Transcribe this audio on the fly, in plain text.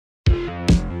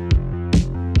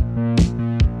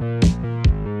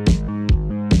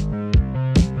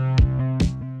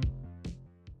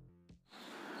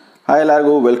Hi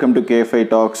ಎಲ್ಲರಿಗೂ welcome to KFI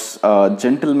tax.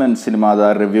 Gentlemen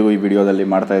ಸಿನಿಮಾದ review ಈ ವಿಡಿಯೋದಲ್ಲಿ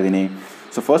ಮಾಡ್ತಾ ಇದ್ದೀನಿ.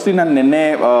 ಸೊ ಫಸ್ಟ್ಲಿ ನಾನು ನಿನ್ನೆ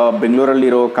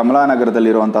ಬೆಂಗಳೂರಲ್ಲಿರೋ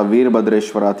ಕಮಲಾನಗರದಲ್ಲಿರುವಂಥ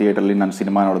ವೀರಭದ್ರೇಶ್ವರ ಥಿಯೇಟ್ರಲ್ಲಿ ನಾನು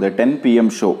ಸಿನಿಮಾ ನೋಡಿದೆ. 10 PM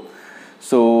ಶೋ.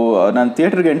 ಸೊ ನಾನು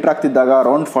ಥಿಯೇಟ್ರಿಗೆ ಎಂಟ್ರ್ ಆಗ್ತಿದ್ದಾಗ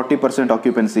ಅರೌಂಡ್ 40%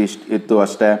 ಆಕ್ಯುಪೆನ್ಸಿ ಇತ್ತು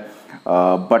ಅಷ್ಟೇ.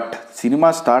 ಬಟ್ ಸಿನಿಮಾ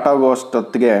ಸ್ಟಾರ್ಟ್ ಆಗೋ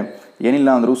ಅಷ್ಟೊತ್ತಿಗೆ ಏನಿಲ್ಲ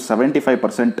ಅಂದರೂ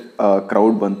 75%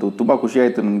 ಕ್ರೌಡ್ ಬಂತು. ತುಂಬ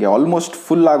ಖುಷಿಯಾಯಿತು ನನಗೆ. ಆಲ್ಮೋಸ್ಟ್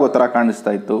ಫುಲ್ ಆಗೋ ಥರ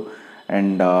ಕಾಣಿಸ್ತಾ ಇತ್ತು.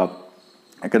 ಆ್ಯಂಡ್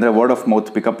ಯಾಕೆಂದರೆ ವರ್ಡ್ ಆಫ್ ಮೌತ್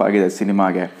ಪಿಕಪ್ ಆಗಿದೆ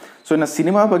ಸಿನಿಮಾಗೆ. ಸೊ ಇನ್ನು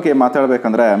ಸಿನಿಮಾ ಬಗ್ಗೆ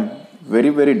ಮಾತಾಡಬೇಕಂದ್ರೆ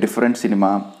ವೆರಿ ಡಿಫ್ರೆಂಟ್ ಸಿನಿಮಾ.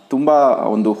 ತುಂಬ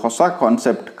ಒಂದು ಹೊಸ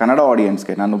ಕಾನ್ಸೆಪ್ಟ್ ಕನ್ನಡ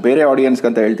ಆಡಿಯನ್ಸ್ಗೆ. ನಾನು ಬೇರೆ ಆಡಿಯನ್ಸ್ಗೆ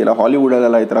ಅಂತ ಹೇಳ್ತಿಲ್ಲ,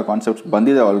 ಹಾಲಿವುಡಲ್ಲೆಲ್ಲ ಈ ಥರ ಕಾನ್ಸೆಪ್ಟ್ಸ್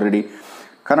ಬಂದಿದೆ ಆಲ್ರೆಡಿ.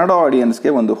 ಕನ್ನಡ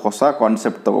ಆಡಿಯನ್ಸ್ಗೆ ಒಂದು ಹೊಸ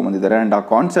ಕಾನ್ಸೆಪ್ಟ್ ತೊಗೊಂಬಂದಿದ್ದಾರೆ. ಆ್ಯಂಡ್ ಆ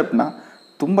ಕಾನ್ಸೆಪ್ಟನ್ನ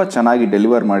ತುಂಬ ಚೆನ್ನಾಗಿ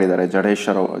ಡೆಲಿವರ್ ಮಾಡಿದ್ದಾರೆ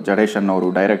ಜಡೇಶ್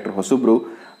ಅನ್ನೋರು, ಡೈರೆಕ್ಟರ್ ಹೊಸಬ್ರು.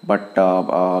 ಬಟ್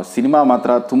ಸಿನಿಮಾ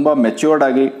ಮಾತ್ರ ತುಂಬ ಮೆಚ್ಯೂರ್ಡ್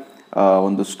ಆಗಿ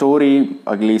ಒಂದು ಸ್ಟೋರಿ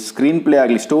ಆಗಲಿ, ಸ್ಕ್ರೀನ್ ಪ್ಲೇ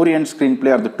ಆಗಲಿ, story and screen play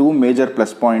are the 2 major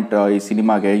plus point ಈ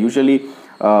ಸಿನಿಮಾಗೆ. ಯೂಶಲಿ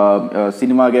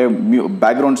ಸಿನಿಮಾಗೆ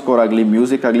ಬ್ಯಾಕ್ಗ್ರೌಂಡ್ ಸ್ಕೋರ್ ಆಗಲಿ,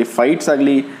 ಮ್ಯೂಸಿಕ್ ಆಗಲಿ, ಫೈಟ್ಸ್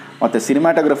ಆಗಲಿ ಮತ್ತು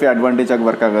ಸಿನಿಮಾಟೋಗ್ರಫಿ ಅಡ್ವಾಂಟೇಜ್ ಆಗಿ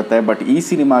ವರ್ಕ್ ಆಗುತ್ತೆ. ಬಟ್ ಈ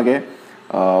ಸಿನಿಮಾಗೆ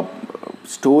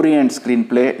story and screen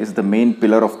play is the main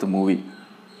pillar of the movie.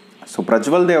 So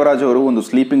Prajwal Devaraj ಅವರು ಒಂದು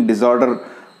ಸ್ಲೀಪಿಂಗ್ ಡಿಸಾರ್ಡರ್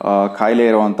ಕಾಯಿಲೆ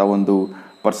ಇರುವಂಥ ಒಂದು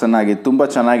ಪರ್ಸನ್ ಆಗಿ ತುಂಬ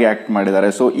ಚೆನ್ನಾಗಿ ಆ್ಯಕ್ಟ್ ಮಾಡಿದ್ದಾರೆ.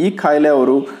 ಸೊ ಈ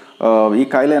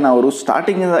ಕಾಯಿಲೆನ ಅವರು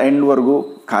ಸ್ಟಾರ್ಟಿಂಗಿಂದ ಎಂಡ್ವರೆಗೂ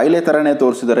ಕಾಯಿಲೆ ಥರನೇ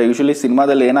ತೋರಿಸಿದ್ದಾರೆ. ಯೂಶಲಿ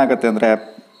ಸಿನಿಮಾದಲ್ಲಿ ಏನಾಗುತ್ತೆ ಅಂದರೆ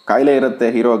ಕಾಯಿಲೆ ಇರುತ್ತೆ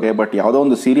ಹೀರೋಗೆ, ಬಟ್ ಯಾವುದೋ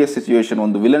ಒಂದು ಸೀರಿಯಸ್ ಸಿಚುವೇಶನ್,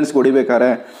 ಒಂದು ವಿಲನ್ಸ್ ಹೊಡಿಬೇಕಾದ್ರೆ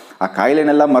ಆ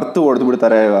ಕಾಯಿಲೆನೆಲ್ಲ ಮರೆತು ಹೊಡೆದು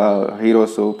ಬಿಡ್ತಾರೆ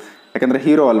ಹೀರೋಸು. ಯಾಕೆಂದರೆ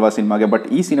ಹೀರೋ ಅಲ್ವಾ ಸಿನಿಮಾಗೆ. ಬಟ್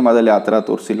ಈ ಸಿನಿಮಾದಲ್ಲಿ ಆ ಥರ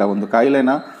ತೋರಿಸಿಲ್ಲ. ಒಂದು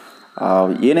ಕಾಯಿಲೆನ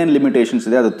ಏನೇನು ಲಿಮಿಟೇಷನ್ಸ್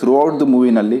ಇದೆ ಅದು ಥ್ರೂ ಔಟ್ ದ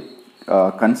ಮೂವಿನಲ್ಲಿ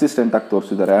ಕನ್ಸಿಸ್ಟೆಂಟಾಗಿ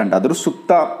ತೋರಿಸಿದ್ದಾರೆ. ಆ್ಯಂಡ್ ಅದ್ರ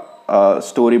ಸುತ್ತ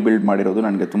ಸ್ಟೋರಿ ಬಿಲ್ಡ್ ಮಾಡಿರೋದು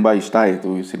ನನಗೆ ತುಂಬ ಇಷ್ಟ ಆಯಿತು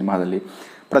ಈ ಸಿನಿಮಾದಲ್ಲಿ.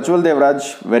 Prajwal Devaraj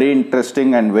very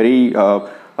interesting and very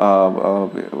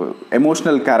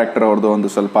emotional character ಅವ್ರದ್ದು. ಒಂದು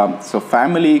ಸ್ವಲ್ಪ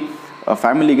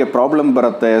ಫ್ಯಾಮಿಲಿಗೆ ಪ್ರಾಬ್ಲಮ್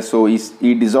ಬರುತ್ತೆ. ಸೊ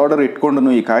ಈ ಡಿಸಾರ್ಡರ್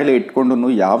ಇಟ್ಕೊಂಡು, ಈ ಕಾಯಿಲೆ ಇಟ್ಕೊಂಡು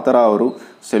ಯಾವ ಥರ ಅವರು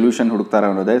ಸೊಲ್ಯೂಷನ್ ಹುಡುಕ್ತಾರೆ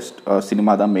ಅನ್ನೋದೇ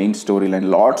ಸಿನಿಮಾದ main story line.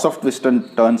 Lots of twist and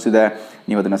turns ಇದೆ.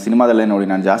 ನೀವು ಅದನ್ನು ಸಿನಿಮಾದಲ್ಲೇ ನೋಡಿ,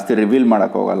 ನಾನು ಜಾಸ್ತಿ reveal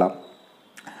ಮಾಡೋಕ್ಕೋಗಲ್ಲ.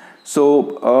 So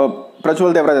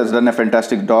Prajwal Devraj has done a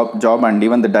fantastic job and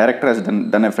even the director has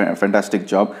done a fantastic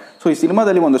job. So ಈ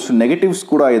ಸಿನಿಮಾದಲ್ಲಿ ಒಂದಷ್ಟು ನೆಗೆಟಿವ್ಸ್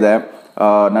ಕೂಡ ಇದೆ.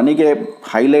 ನನಗೆ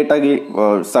ಹೈಲೈಟಾಗಿ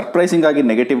ಸರ್ಪ್ರೈಸಿಂಗ್ ಆಗಿ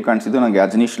ನೆಗೆಟಿವ್ ಕಾಣಿಸಿದ್ದು ನನಗೆ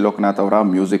ಅಜನೀಶ್ ಲೋಕನಾಥ್ ಅವರ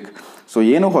ಮ್ಯೂಸಿಕ್. ಸೊ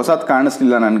ಏನೂ ಹೊಸದು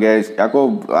ಕಾಣಿಸ್ಲಿಲ್ಲ ನನಗೆ. ಯಾಕೋ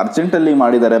ಅರ್ಜೆಂಟಲ್ಲಿ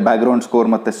ಮಾಡಿದ್ದಾರೆ ಬ್ಯಾಕ್ಗ್ರೌಂಡ್ ಸ್ಕೋರ್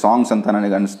ಮತ್ತು ಸಾಂಗ್ಸ್ ಅಂತ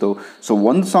ನನಗೆ ಅನಿಸ್ತು. ಸೊ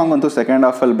ಒಂದು ಸಾಂಗ್ ಅಂತೂ ಸೆಕೆಂಡ್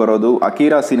ಹಾಫಲ್ಲಿ ಬರೋದು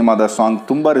ಅಕೀರಾ ಸಿನಿಮಾದ ಸಾಂಗ್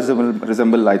ತುಂಬ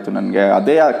ರಿಸೆಂಬಲ್ ಆಯಿತು ನನಗೆ.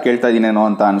 ಅದೇ ಕೇಳ್ತಾ ಇದ್ದೀನೇನೋ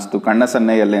ಅಂತ ಅನಿಸ್ತು. ಕಣ್ಣ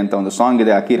ಸನ್ನೆಯಲ್ಲೇ ಅಂತ ಒಂದು ಸಾಂಗ್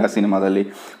ಇದೆ ಅಕೀರಾ ಸಿನಿಮಾದಲ್ಲಿ.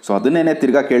 ಸೊ ಅದನ್ನೇ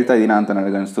ತಿರ್ಗಾ ಕೇಳ್ತಾ ಇದ್ದೀನ ಅಂತ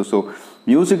ನನಗನ್ನಿಸ್ತು. ಸೊ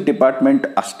ಮ್ಯೂಸಿಕ್ ಡಿಪಾರ್ಟ್ಮೆಂಟ್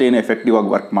ಅಷ್ಟೇನು ಎಫೆಕ್ಟಿವ್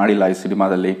ಆಗಿ ವರ್ಕ್ ಮಾಡಿಲ್ಲ ಈ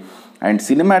ಸಿನಿಮಾದಲ್ಲಿ. ಆ್ಯಂಡ್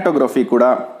ಸಿನಿಮ್ಯಾಟೋಗ್ರಫಿ ಕೂಡ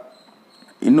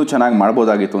ಇನ್ನೂ ಚೆನ್ನಾಗಿ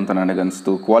ಮಾಡ್ಬೋದಾಗಿತ್ತು ಅಂತ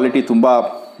ನನಗನ್ನಿಸ್ತು. ಕ್ವಾಲಿಟಿ ತುಂಬ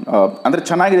ಅಂದರೆ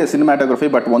ಚೆನ್ನಾಗಿದೆ ಸಿನಿಮ್ಯಾಟೋಗ್ರಫಿ.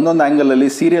 ಬಟ್ ಒಂದೊಂದು ಆ್ಯಂಗಲಲ್ಲಿ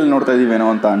ಸೀರಿಯಲ್ ನೋಡ್ತಾ ಇದ್ದೀವೇನೋ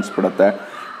ಅಂತ ಅನಿಸ್ಬಿಡುತ್ತೆ.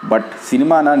 ಬಟ್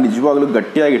ಸಿನಿಮಾನ ನಿಜವಾಗ್ಲೂ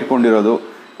ಗಟ್ಟಿಯಾಗಿ ಇಟ್ಕೊಂಡಿರೋದು,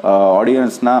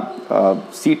 ಆಡಿಯನ್ಸ್ನ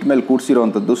ಸೀಟ್ ಮೇಲೆ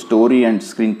ಕೂರಿಸಿರೋವಂಥದ್ದು story and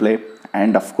screen play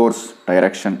and of course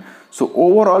direction. So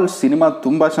over all cinema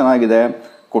ತುಂಬ ಚೆನ್ನಾಗಿದೆ.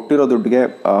 ಕೊಟ್ಟಿರೋ ದುಡ್ಡಿಗೆ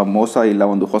ಮೋಸ ಇಲ್ಲ.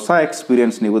 ಒಂದು ಹೊಸ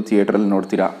ಎಕ್ಸ್ಪೀರಿಯನ್ಸ್ ನೀವು ಥಿಯೇಟ್ರಲ್ಲಿ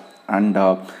ನೋಡ್ತೀರಾ. ಆ್ಯಂಡ್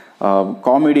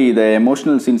ಕಾಮಿಡಿ ಇದೆ,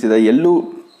 ಎಮೋಷ್ನಲ್ ಸೀನ್ಸ್ ಇದೆ. ಎಲ್ಲೂ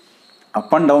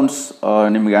ಅಪ್ ಆ್ಯಂಡ್ ಡೌನ್ಸ್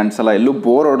ನಿಮಗೆ ಅನಿಸಲ್ಲ, ಎಲ್ಲೂ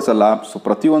ಬೋರ್ ಓಡಿಸಲ್ಲ. ಸೊ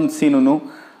ಪ್ರತಿಯೊಂದು ಸೀನೂ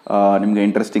ನಿಮಗೆ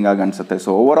ಇಂಟ್ರೆಸ್ಟಿಂಗ್ ಆಗಿ ಅನಿಸುತ್ತೆ. So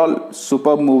over all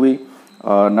super movie.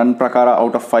 ನನ್ನ ಪ್ರಕಾರ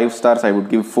out of 5 stars I would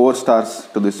give 4 stars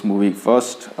to this movie.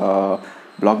 First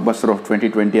block buster of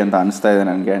 2020 ಅಂತ ಅನಿಸ್ತಾ ಇದೆ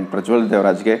ನನಗೆ. And Prajwal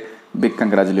ದೇವರಾಜ್ಗೆ big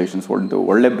congratulations. ಒಂದು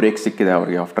ಒಳ್ಳೆ ಬ್ರೇಕ್ ಸಿಕ್ಕಿದೆ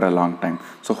ಅವರಿಗೆ after a long time.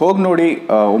 So ಹೋಗಿ ನೋಡಿ.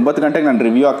 9 ಗಂಟೆಗೆ ನಾನು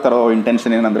ರಿವ್ಯೂ ಆಗ್ತಾರೋ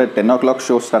ಇಂಟೆನ್ಷನ್ ಏನಂದರೆ 10 o'clock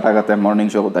ಶೋ ಸ್ಟಾರ್ಟ್ ಆಗುತ್ತೆ,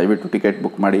 ಮಾರ್ನಿಂಗ್ ಶೋ. ದಯವಿಟ್ಟು ಟಿಕೆಟ್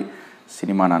ಬುಕ್ ಮಾಡಿ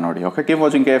ಸಿನಿಮಾನ ನೋಡಿ. Okay, keep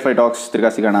watching KFI tax.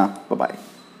 ತಿರ್ಗಾ ಸಿಗೋಣ. ಬಾಯ್.